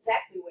 Don't know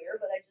exactly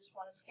where, but I just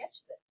want to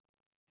sketch it.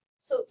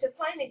 So to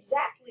find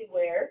exactly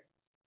where,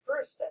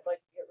 first I'd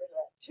like to get rid of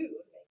that 2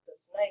 to make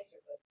this nicer,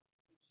 but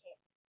we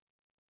can't.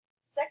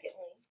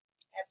 Secondly,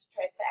 I have to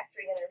try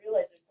factoring, and I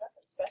realize there's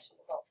nothing special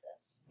about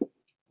this.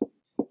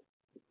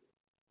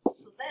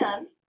 So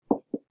then,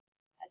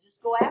 I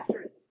just go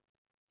after it.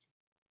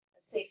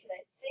 And say, can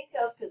I think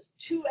of, because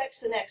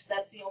 2x and x,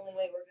 that's the only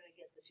way we're going to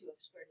get the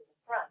 2x squared in the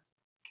front.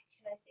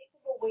 Can I think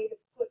of a way to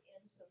put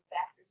in some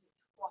factors of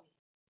 20?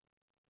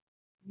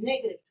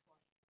 Negative 20.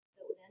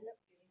 That would end up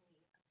giving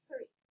me a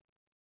 30.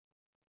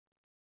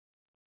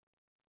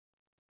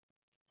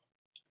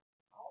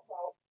 How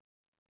about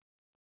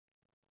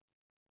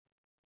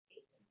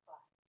 8 and 5?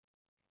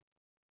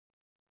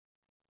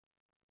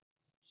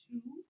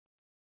 2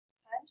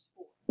 times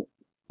 4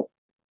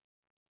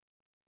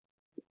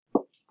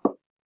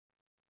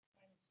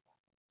 minus 5.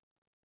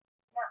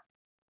 Now,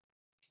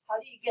 how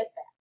do you get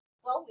that?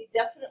 Well, we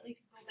definitely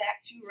could go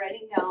back to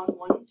writing down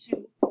 1 and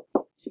 2,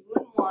 2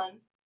 and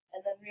 1,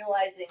 and then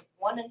realizing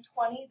 1 and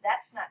 20,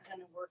 that's not going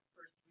to work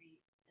for 3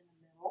 in the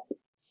middle.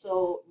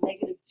 So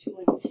negative 2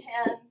 and 10,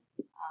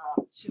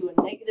 2 and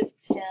negative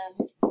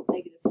 10,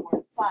 negative 4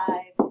 and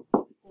 5,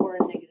 4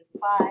 and negative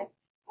 5.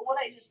 But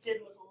what I just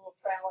did was a little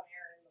trial and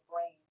error in the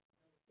brain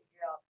to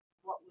figure out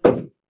what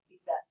would be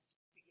best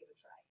to give a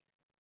try.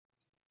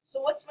 So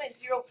what's my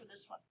 0 for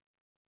this one?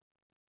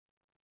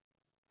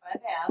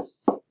 5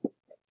 halves.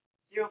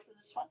 0 for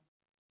this one?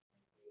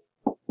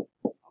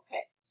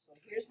 Okay, so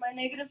here's my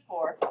negative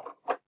 4.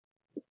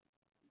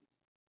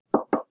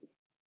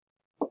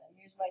 And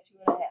here's my 2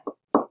 and a half.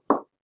 5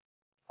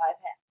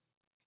 halves.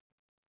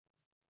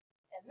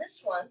 And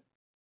this one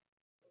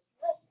is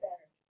less than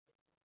or equal.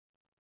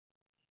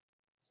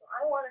 So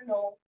I want to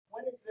know,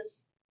 when is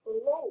this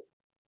below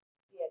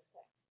the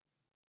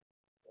x-axis?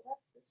 Well,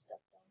 that's this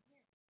stuff down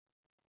here.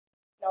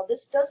 Now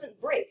this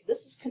doesn't break.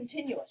 This is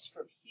continuous.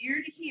 From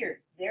here to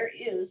here, there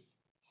is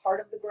part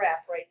of the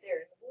graph right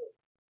there in the blue.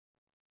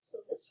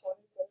 So this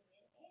one is going to be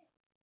an and.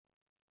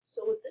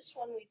 So with this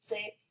one, we'd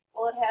say,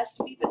 well, it has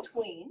to be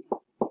between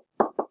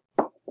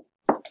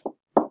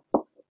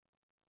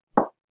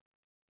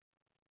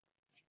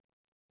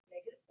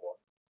negative 4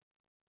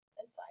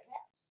 and 5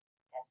 halves.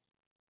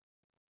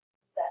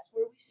 Because that's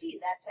where we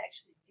see that's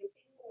actually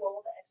dipping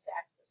below the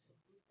x-axis, the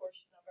blue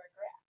portion of our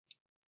graph.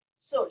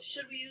 So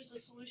should we use the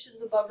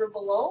solutions above or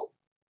below?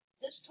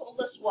 This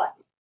told us what?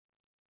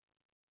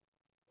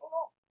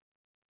 Below.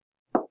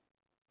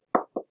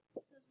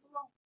 This is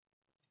below.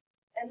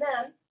 And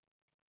then,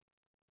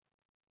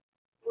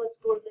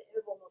 let's go to the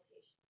interval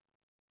notation.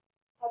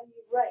 How do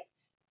you write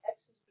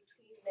x is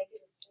between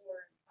negative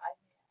 4 and 5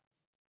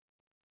 halves?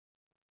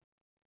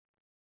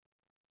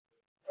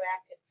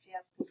 Brackets,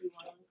 yeah, because we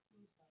want to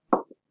include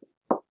them.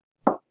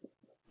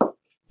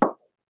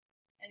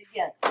 And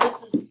again,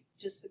 this is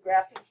just the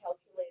graphing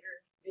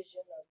calculator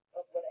vision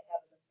of what I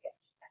have in the sketch.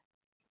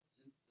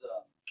 Since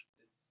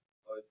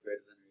it's always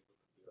greater than or equal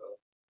to 0,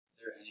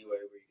 is there any way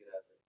where you could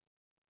have it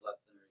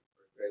less than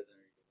or greater than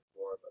or equal to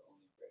 4, but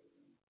only greater than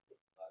or equal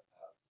to 5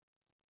 halves?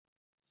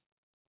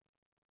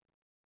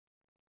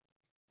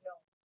 No.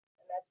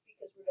 And that's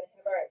because we're going to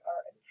have our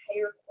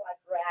entire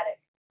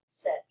quadratic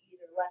set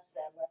either less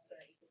than or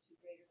equal to,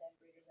 greater than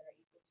or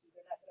equal to.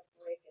 They're not going to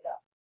break it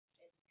up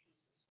into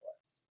pieces for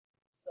us.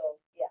 So,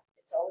 yeah,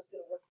 it's always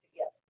going to work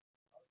together.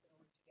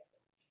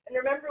 And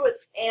remember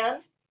with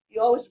and, you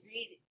always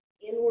read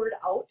inward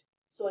out.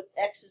 So it's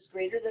x is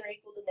greater than or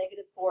equal to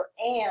negative 4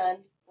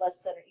 and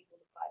less than or equal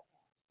to 5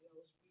 halves. We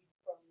always read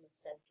from the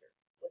center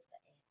with the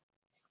and.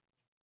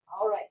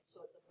 All right,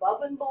 so it's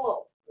above and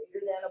below.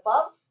 Greater than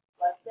above,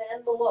 less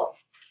than below.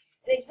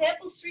 In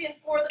examples 3 and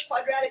 4, the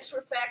quadratics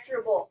were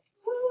factorable.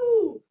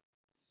 Woo!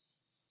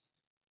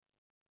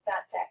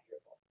 Not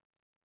factorable.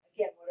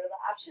 Again, what are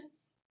the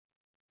options?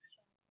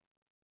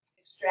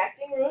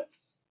 Extracting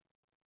roots,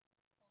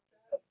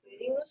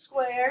 completing the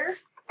square,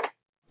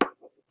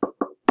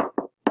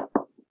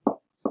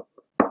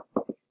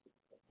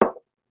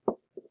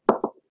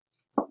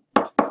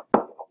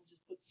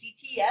 just put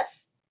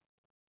CTS.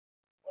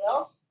 What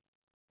else?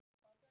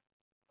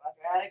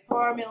 Quadratic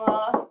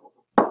formula.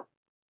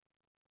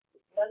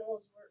 None of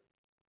those work.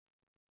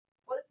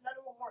 What if none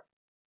of them work?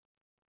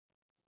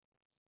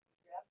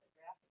 Grab the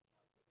graphic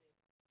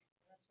calculator.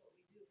 That's what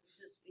we do.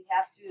 We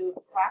have to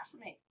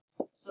approximate.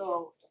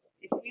 So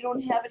if we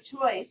don't have a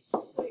choice,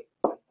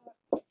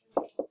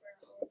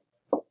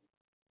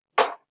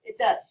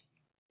 does.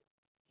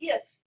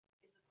 If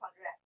it's a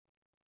quadratic.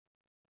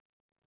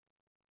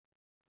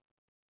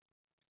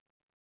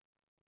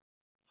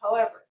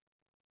 However,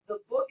 the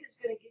book is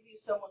going to give you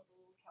someone with a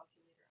little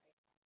calculator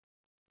icon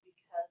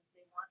because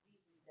they want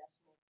these in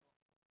decimal form.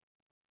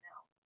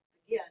 Now,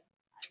 again,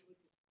 I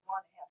wouldn't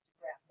want to have to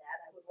grab that.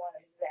 I would want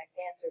an exact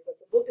answer,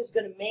 but the book is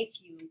going to make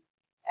you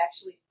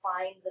actually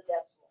find the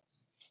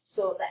decimals.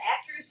 So the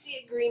accuracy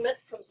agreement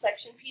from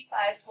section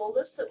P5 told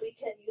us that we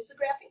can use the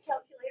graphing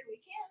calculator. We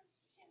can.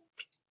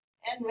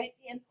 And write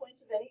the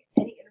endpoints of any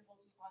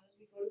intervals as long as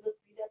we go to the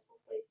 3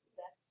 decimal places.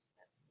 That's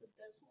the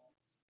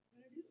decimals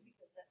we're going to do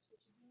because that's what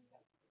you do in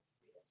calculus,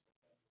 3 decimal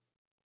places.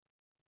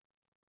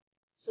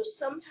 So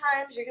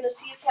sometimes you're going to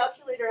see a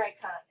calculator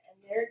icon and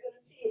they're going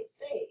to say use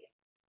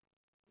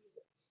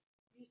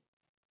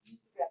the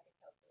graphing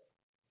calculator.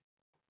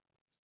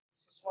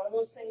 It's just one of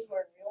those things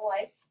where in real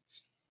life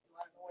you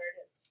want to know where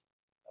it is.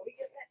 Are we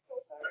getting that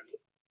close already?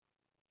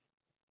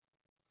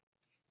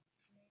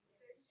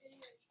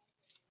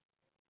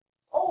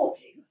 Oh,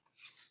 okay.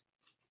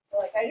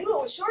 Like I knew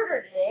it was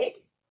shorter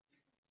today.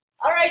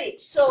 Alrighty,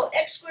 so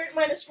x squared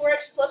minus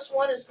 4x plus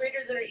 1 is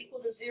greater than or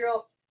equal to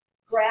 0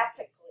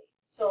 graphically.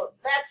 So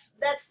that's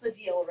the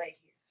deal right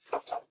here.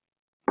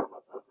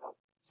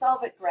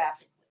 Solve it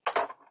graphically.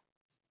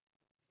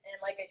 And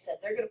like I said,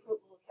 they're going to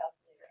put little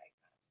calculator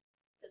icons.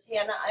 Because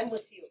Hannah, I'm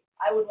with you.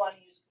 I would want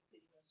to use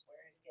completing the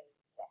square and get it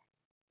exact.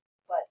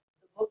 But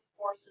the book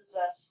forces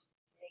us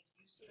to make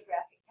use of the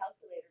graphing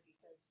calculator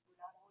because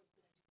we're not always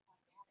going to do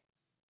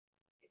quadratics.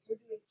 If we're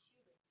doing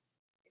cubics,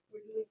 if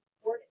we're doing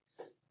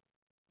quartics,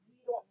 we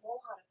don't know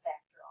how to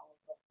factor all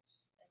of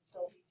those. And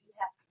so we do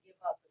have to give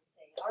up and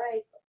say, all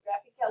right,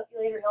 graphing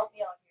calculator, help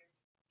me out here.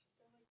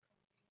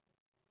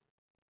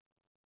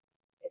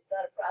 It's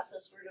not a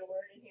process we're going to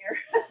learn in here.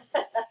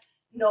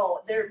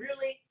 No, they're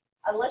really,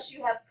 unless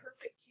you have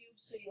perfect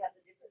cubes, so you have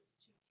the difference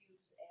of 2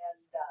 cubes and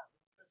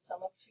the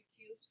sum of 2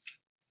 cubes.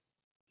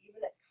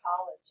 Even at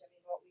college, I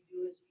mean, what we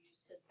do is we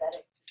use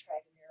synthetic to try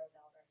to narrow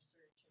down our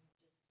search and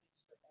just teach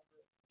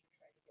forever to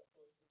try to get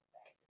those in the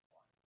factor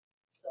form.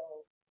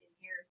 So in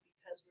here,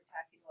 because we're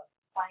talking about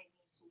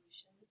finding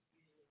solutions,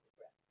 usually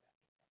we're graphing.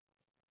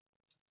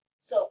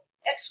 So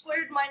x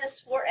squared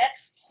minus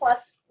 4x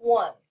plus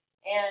 1.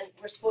 And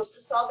we're supposed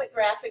to solve it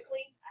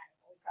graphically. I don't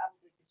know, we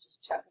probably could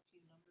just chuck a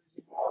few numbers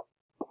in there.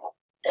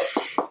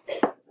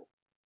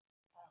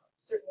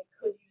 Certainly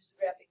could use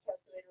the graphing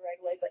calculator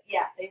right away, but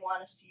yeah, they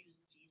want us to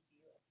use the GC.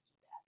 Let's do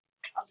that.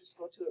 I'll just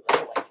go to it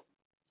right away.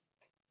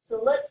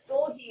 So let's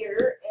go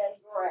here and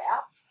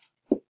graph.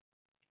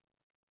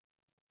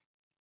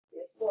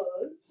 It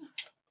was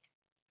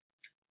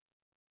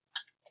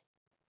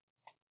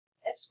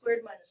x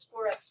squared minus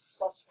 4x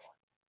plus 1.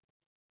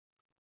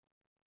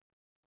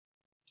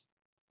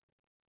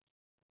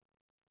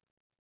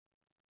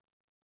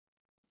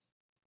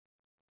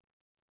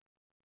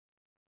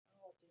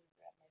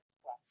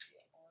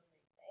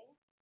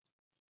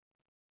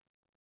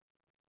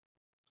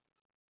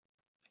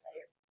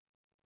 There.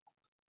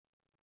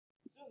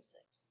 Zoom 6.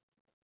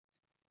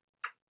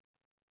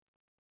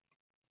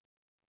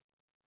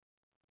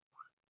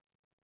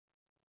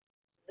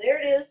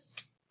 There it is.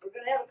 We're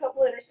going to have a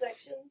couple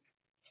intersections.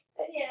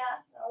 And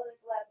yeah, now that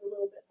I've laughed a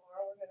little bit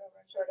more, we're going to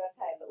run short on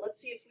time. But let's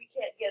see if we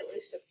can't get at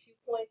least a few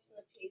points in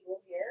the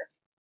table here.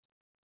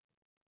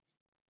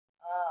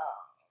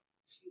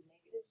 A few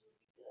negatives would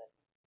be good.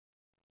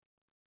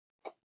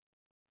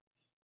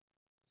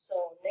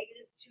 So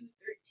negative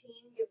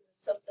 213 gives us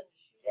something to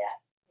shoot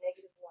at.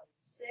 Negative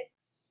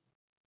 1,6.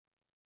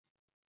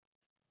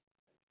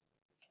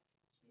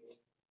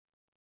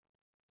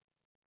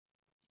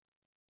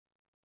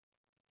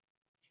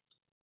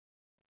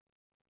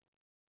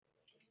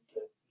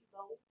 Let's see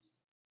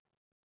those.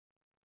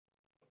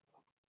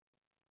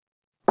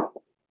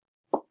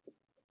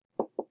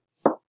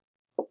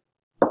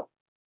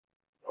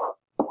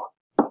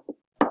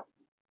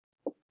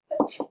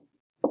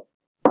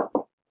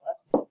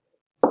 Plus 2.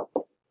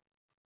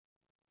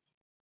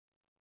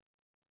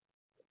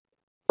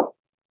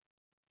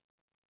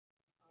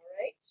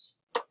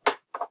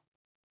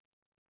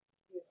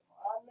 Get them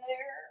on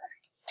there.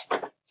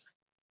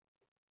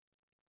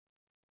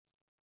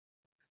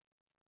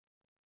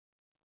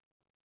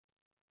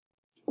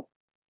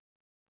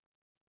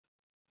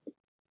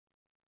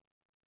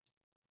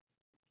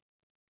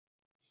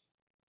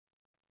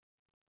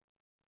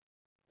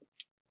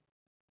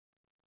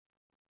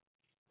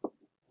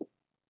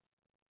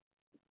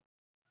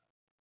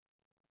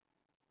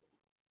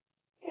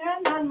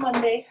 And on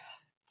Monday,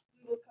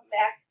 we will come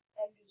back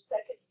and do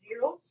second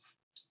zeros,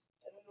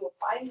 and we will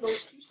find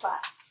those 2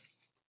 spots.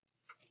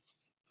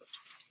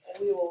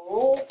 And we will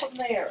roll from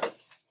there.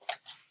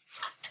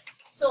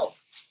 So,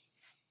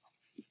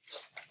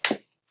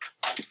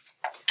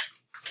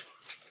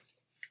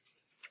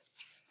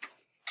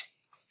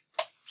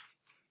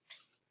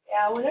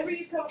 yeah, whenever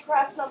you come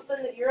across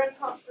something that you're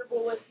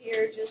uncomfortable with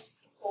here, just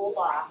hold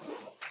off.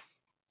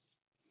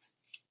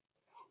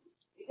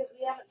 Because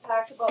we haven't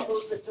talked about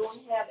those that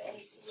don't have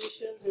any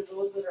solutions or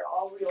those that are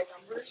all real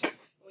numbers.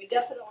 We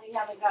definitely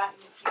haven't gotten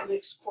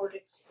P.6,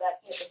 Cortex,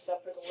 that type of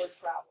stuff for the word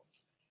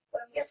problems.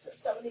 But I'm guessing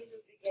some of these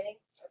at the beginning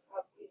are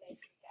probably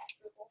nice and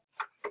factorable,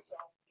 so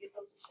give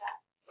those a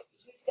shot.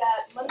 We've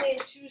got Monday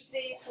and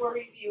Tuesday for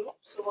review,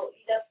 so we'll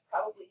eat up